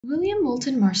William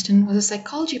Moulton Marston was a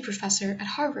psychology professor at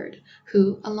Harvard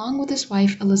who, along with his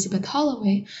wife Elizabeth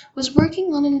Holloway, was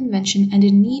working on an invention and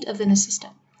in need of an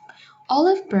assistant.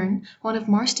 Olive Byrne, one of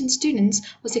Marston's students,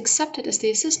 was accepted as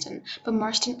the assistant, but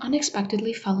Marston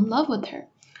unexpectedly fell in love with her.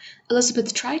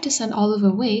 Elizabeth tried to send Olive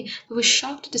away, but was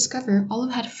shocked to discover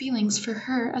Olive had feelings for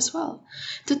her as well.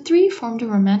 The three formed a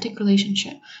romantic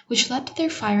relationship, which led to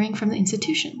their firing from the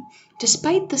institution.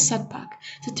 Despite this setback,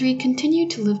 the three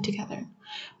continued to live together.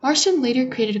 Marston later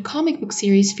created a comic book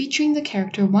series featuring the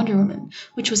character Wonder Woman,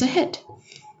 which was a hit.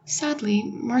 Sadly,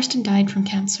 Marston died from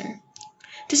cancer.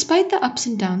 Despite the ups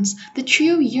and downs, the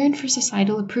trio yearned for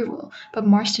societal approval, but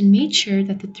Marston made sure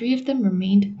that the three of them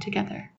remained together.